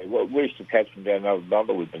 Well, we used to catch them down over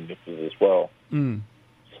Bubba with the nippers as well.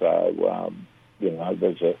 So, you know,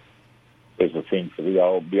 there's a thing for the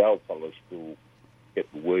old fellas to get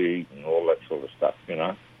the weed and all that sort of stuff, you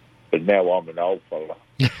know. But now I'm an old fella.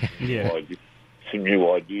 Yeah. Some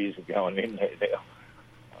new ideas are going in there now.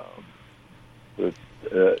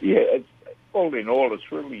 It's, all in all,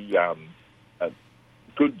 it's really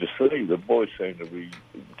good to see. The boys seem to be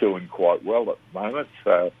doing quite well at the moment.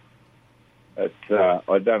 So I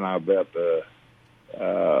don't know about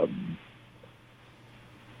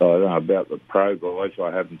the pro guys.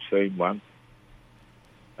 I haven't seen one.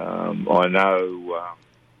 I know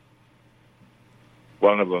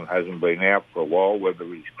one of them hasn't been out for a while, whether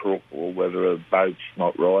he's crook or whether a boat's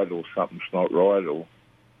not right or something's not right, or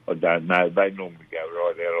I don't know. They normally go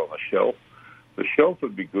right out on the shelf. The shelf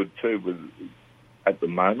would be good too. At the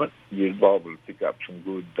moment, you'd be able to pick up some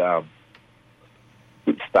good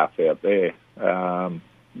stuff out there.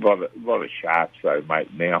 lot of sharks though,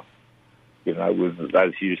 mate. Now, you know, with,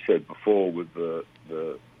 as you said before, with the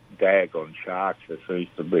dag on sharks, there seems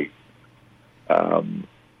to be a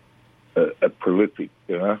prolific,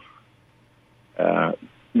 you know,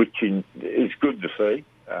 which is good to see,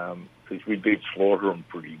 because we did slaughter them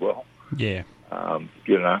pretty well. Yeah.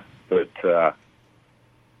 You know, but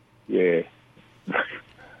yeah,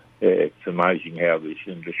 it's amazing how this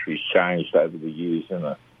industry's changed over the years, isn't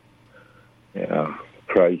it? You know,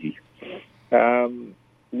 crazy.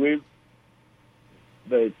 With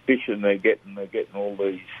the fishing they're getting all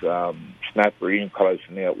these snapper in close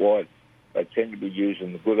and out wide. They tend to be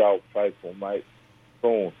using the good old faithful mate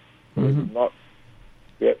prawn. Not,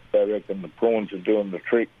 yep, they reckon the prawns are doing the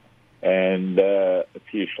trick, and a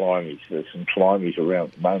few slimies. There's some slimies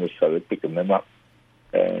around at the moment, so they're picking them up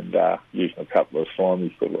and using a couple of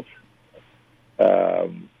slimy fillets.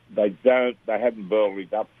 They haven't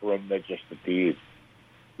burled up for them, they just appeared,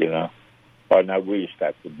 you know. I know we used to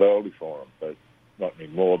have to burley for them, but not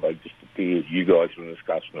anymore. They just appeared. You guys were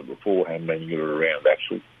discussing it beforehand when you were around,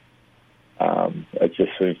 actually. It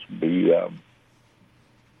just seems to be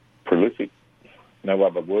prolific. No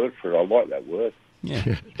other word for it. I like that word. Yeah.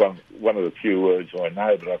 It's one of the few words I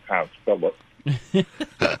know, but I can't spell it.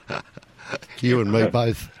 You and me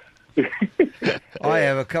both. I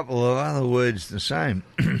have a couple of other words the same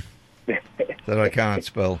that I can't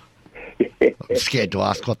spell. I'm scared to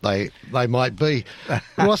ask what they might be.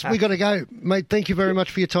 Ross, we got to go. Mate, thank you very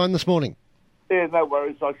much for your time this morning. Yeah, no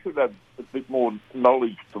worries. I should have a bit more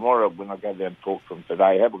knowledge tomorrow when I go down and talk to them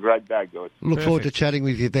today. Have a great day, guys. Look forward to chatting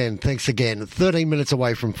with you then. Thanks again. 13 minutes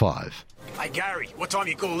away from 5. Hey, Gary, what time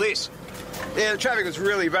you call this? Yeah, the traffic was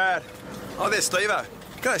really bad. Oh, there's Steve-o.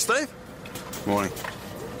 G'day, Steve. Morning.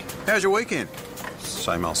 How's your weekend?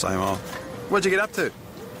 Same old, same old. What'd you get up to?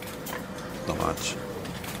 Not much.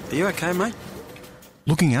 Are you okay, mate?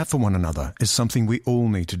 Looking out for one another is something we all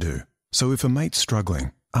need to do. So if a mate's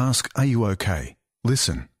struggling, ask, are you okay?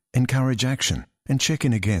 Listen, encourage action, and check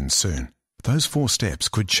in again soon. Those 4 steps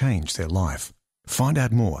could change their life. Find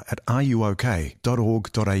out more at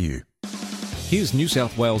areyouok.org.au. Here's New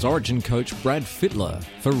South Wales Origin coach Brad Fittler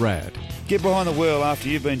for RAD. Get behind the wheel after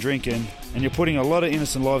you've been drinking and you're putting a lot of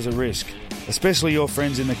innocent lives at risk, especially your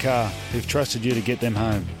friends in the car who've trusted you to get them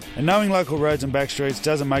home. And knowing local roads and back streets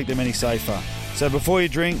doesn't make them any safer. So before you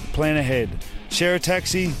drink, plan ahead. Share a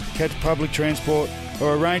taxi, catch public transport,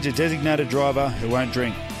 or arrange a designated driver who won't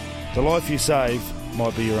drink. The life you save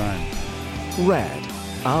might be your own. RAD.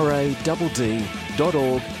 RADD.org.au.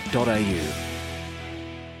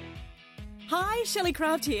 Hi, Shelley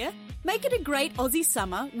Craft here. Make it a great Aussie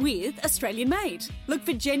summer with Australian Made. Look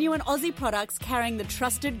for genuine Aussie products carrying the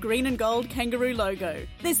trusted green and gold kangaroo logo.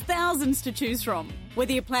 There's thousands to choose from.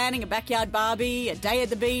 Whether you're planning a backyard barbie, a day at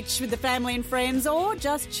the beach with the family and friends, or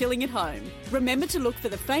just chilling at home, remember to look for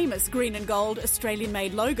the famous green and gold Australian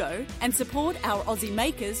Made logo and support our Aussie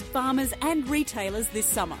makers, farmers and retailers this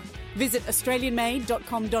summer. Visit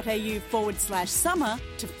australianmade.com.au/summer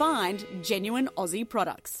to find genuine Aussie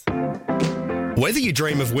products. Whether you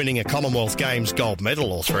dream of winning a Commonwealth Games gold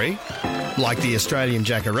medal or 3, like the Australian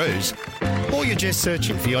Jackaroos, or you're just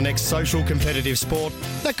searching for your next social competitive sport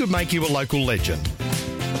that could make you a local legend,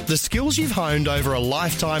 the skills you've honed over a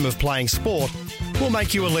lifetime of playing sport will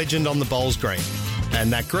make you a legend on the Bowls Green.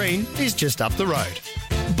 And that green is just up the road.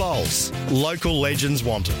 Bowls. Local legends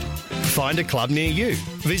wanted. Find a club near you.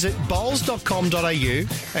 Visit bowls.com.au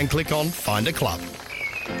and click on Find a Club.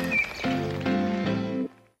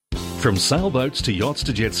 From sailboats to yachts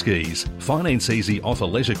to jet skis, Finance Easy offer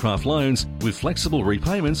leisurecraft loans with flexible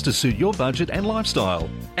repayments to suit your budget and lifestyle.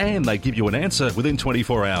 And they give you an answer within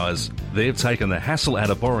 24 hours. They've taken the hassle out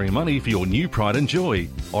of borrowing money for your new pride and joy,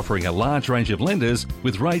 offering a large range of lenders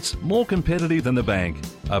with rates more competitive than the bank.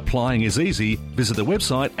 Applying is easy. Visit the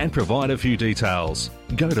website and provide a few details.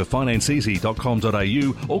 Go to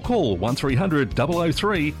financeeasy.com.au or call 1300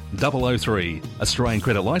 003 003. Australian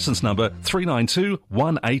credit licence number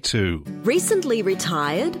 392182. Recently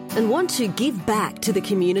retired and want to give back to the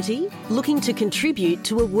community? Looking to contribute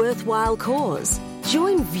to a worthwhile cause?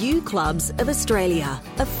 Join View Clubs of Australia,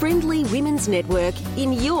 a friendly women's network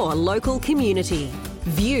in your local community.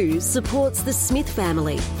 View supports the Smith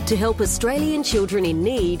family to help Australian children in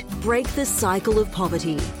need break the cycle of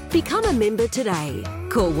poverty. Become a member today.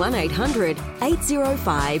 Call 1800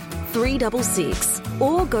 805 366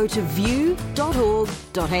 or go to view.org.au.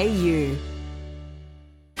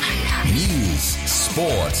 News,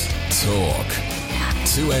 sport, talk.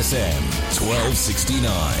 2SM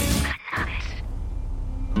 1269.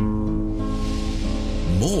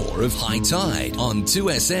 more of High Tide on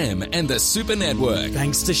 2SM and the Super Network.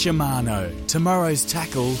 Thanks to Shimano. Tomorrow's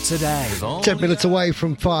tackle today. 10 minutes away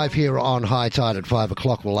from 5 here on High Tide. At 5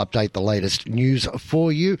 o'clock, we'll update the latest news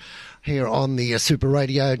for you here on the Super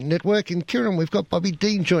Radio Network. And Kieran, we've got Bobby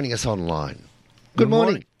Dean joining us online. Good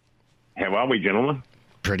morning. How are we, gentlemen?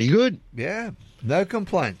 Pretty good. Yeah, no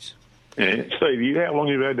complaints. Yeah. Steve, how long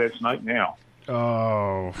have you had that snake now?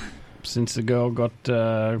 Oh, since the girl got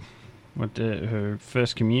her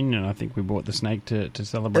first communion, I think we bought the snake to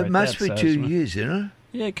celebrate. It must that, be so 2 years, isn't it?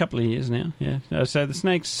 Yeah, a couple of years now. Yeah, so the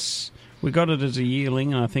snake's, we got it as a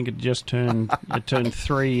yearling, and I think it just turned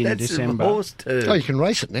 3 in That's December. A horse turd. Oh, you can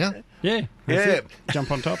race it now. Yeah, that's it.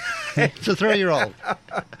 Jump on top. It's a 3-year-old.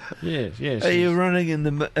 Yes. Are you running in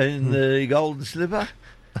the golden slipper?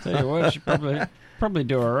 Tell you what, she probably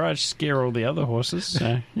do all right. Scare all the other horses.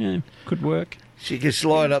 So yeah, could work. She can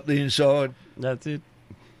slide up the inside. That's it.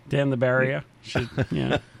 Down the barrier. She's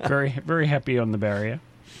very very happy on the barrier.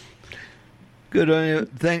 Good on you.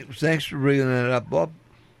 Thanks for bringing that up, Bob.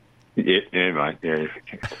 Yeah, mate. Yeah,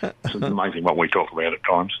 it's amazing what we talk about at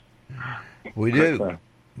times. We do.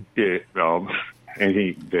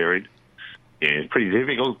 Anything varied. Yeah, it's pretty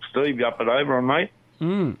difficult, Steve, up and over on, mate.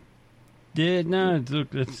 Yeah, no,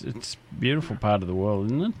 look, it's a beautiful part of the world,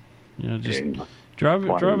 isn't it? You know, just driving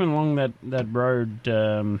along that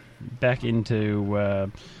road back into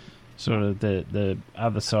sort of the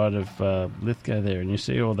other side of Lithgow there, and you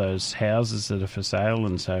see all those houses that are for sale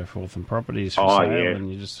and so forth, and properties for sale, and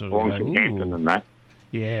you just sort of go, ooh. And that.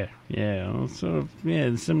 Yeah. Well, sort of,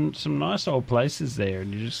 there's some nice old places there,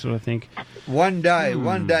 and you just sort of think, one day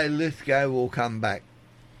Lithgow will come back.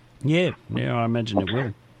 Yeah, I imagine it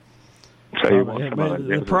will. So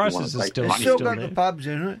the prices are still got there. the pubs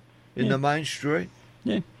in it in the main street.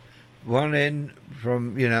 Yeah, one end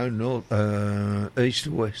from north, east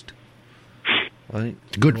to west. I think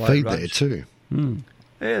it's good feed there too.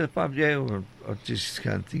 Yeah, the pub. Yeah, well, I just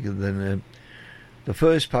can't think of the name. The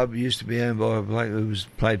first pub used to be owned by a bloke who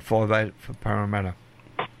played 5'8" for Parramatta.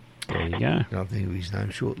 There you go. I'll think of his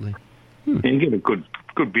name shortly. You can get a good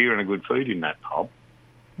beer and a good feed in that pub.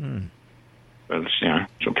 But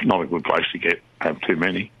it's not a good place to have too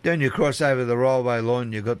many. Then you cross over the railway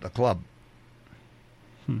line, you got the club.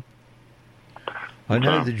 I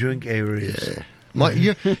know the drink areas.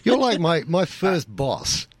 Yeah. You're like my first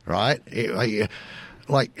boss, right?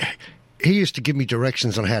 He used to give me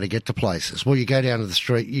directions on how to get to places. Well, you go down to the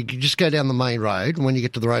street, you just go down the main road, and when you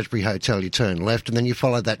get to the Rosebery Hotel, you turn left, and then you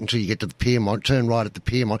follow that until you get to the Piermont, turn right at the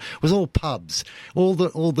Piermont. It was all pubs. All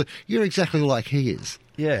the you're exactly like he is.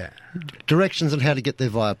 Yeah. Directions on how to get there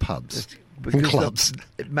via pubs and clubs.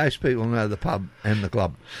 Most people know the pub and the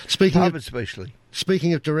club. Especially.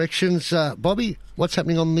 Speaking of directions, Bobby, what's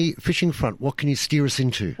happening on the fishing front? What can you steer us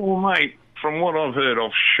into? Well, mate, from what I've heard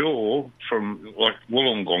offshore, from like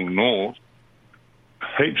Wollongong North,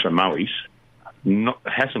 heaps of mowies.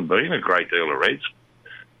 Hasn't been a great deal of reds.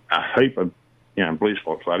 A heap of, blue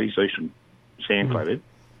spot floodies, decent sand flooded.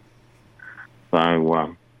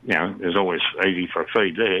 So, there's always easy for a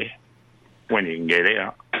feed there when you can get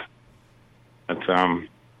out. But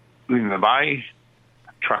in the bay,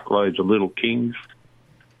 truckloads of little kings.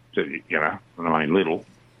 Little.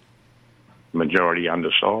 Majority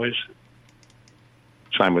undersized.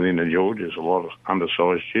 Same within the George, there's a lot of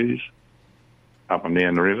undersized Jews up and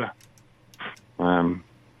down the river.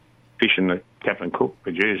 Fishing the Captain Cook,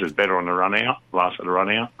 the Jews is better on the run out, last of the run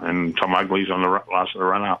out, and Tom Ugly's on the last of the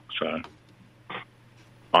run up. So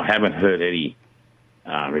I haven't heard any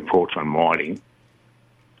reports on whiting.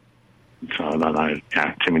 So I don't know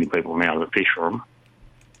too many people now that fish for them.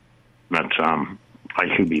 But they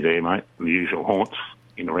should be there, mate. The usual haunts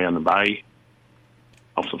in around the bay,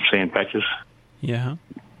 off some sand patches. Yeah.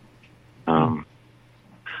 Mate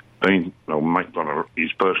got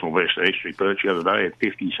his personal best estuary perch the other day at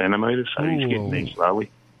 50 centimetres, so he's getting there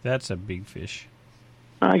slowly. That's a big fish.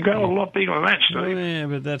 No, he got a lot bigger than that, Steve. Oh, yeah,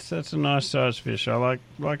 but that's a nice size fish. I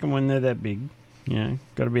like them when they're that big.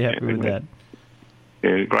 Got to be happy with that.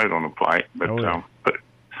 Yeah, great on the plate, but but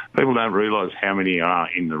people don't realise how many are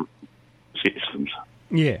in the systems.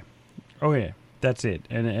 Yeah. Oh, yeah. That's it,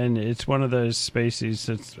 and it's one of those species.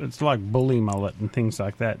 It's like bully mullet and things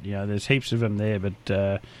like that. There's heaps of them there,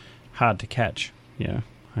 but hard to catch. And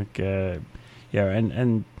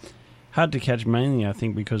hard to catch mainly, I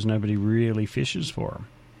think, because nobody really fishes for them.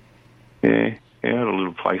 Yeah, I had a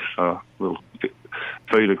little place, little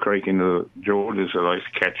feeder creek into the Georges, so they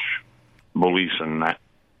used to catch bullies and that.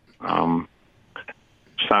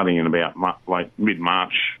 Starting in about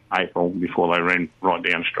mid-March, April, before they ran right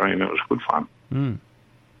downstream, it was good fun.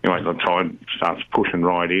 Anyway, the tide starts pushing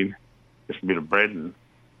right in, just a bit of bread, and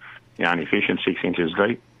You're only fishing 6 inches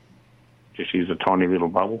deep. Just use a tiny little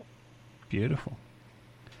bubble. Beautiful.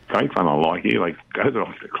 Great fun, I like it. They go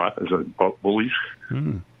to the clappers and bullies.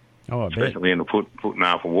 Oh, I bet. Especially in a foot and a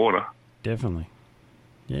half of water. Definitely.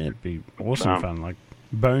 Yeah, it'd be awesome fun, like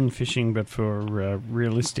bone fishing, but for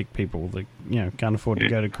realistic people that can't afford to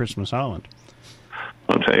go to Christmas Island.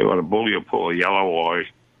 I'll tell you what, a bully will pull a yellow eye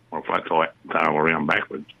or a flat tail around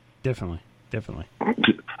backwards. Definitely.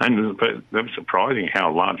 And they're surprising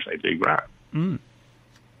how large they do grow.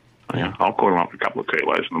 Yeah, I've caught them up a couple of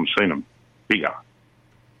kilos and I've seen them bigger.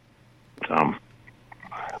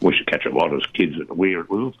 We should catch a lot as kids at the weir at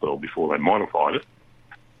Wheelsville before they modified it.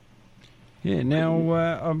 Yeah, now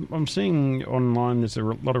I'm seeing online there's a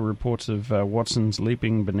lot of reports of Watson's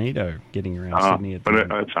leaping bonito getting around Sydney at the moment.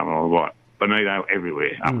 That's something I like. Bonito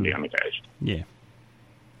everywhere, up and down the coast. Yeah.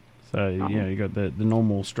 So, you got the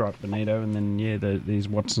normal striped bonito and then, these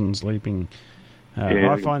Watson's leaping.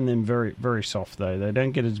 I find them very, very soft, though. They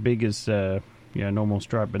don't get as big as, normal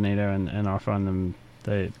striped bonito, and I find them,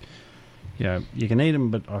 you can eat them,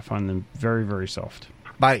 but I find them very, very soft.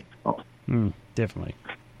 Bait. Definitely.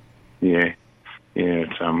 Yeah.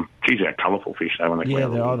 It's geez, they're colourful fish, though, when they they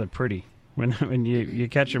are. They're pretty. When you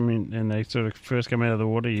catch them and they sort of first come out of the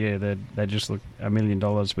water, they just look $1 million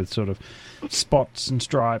with sort of spots and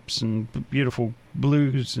stripes and beautiful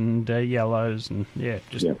blues and yellows and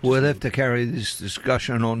We'll have to carry this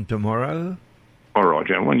discussion on tomorrow. All right,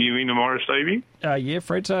 gentlemen. You in tomorrow, Stevie? Yeah,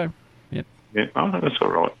 afraid so. Yep. Yeah. Oh, that's all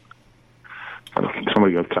right.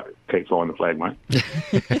 Somebody got to keep flying the flag, mate.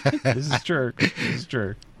 This is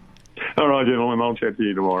true. All right, gentlemen, I'll chat to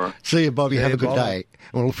you tomorrow. See you, Bobby. Have a good day.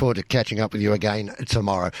 We'll look forward to catching up with you again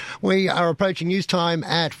tomorrow. We are approaching news time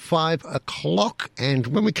at 5 o'clock, and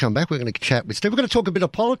when we come back, we're going to chat with Steve. We're going to talk a bit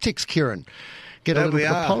of politics, Kieran. Get a little bit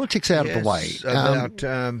of politics out of the way. About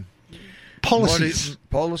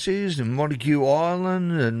policies and Montague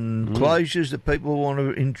Island and closures that people want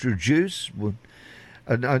to introduce.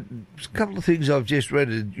 A couple of things I've just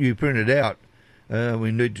read you printed out.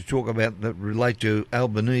 We need to talk about that relate to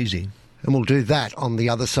Albanese. And we'll do that on the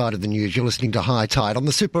other side of the news. You're listening to High Tide on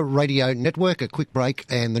the Super Radio Network. A quick break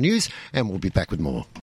and the news, and we'll be back with more.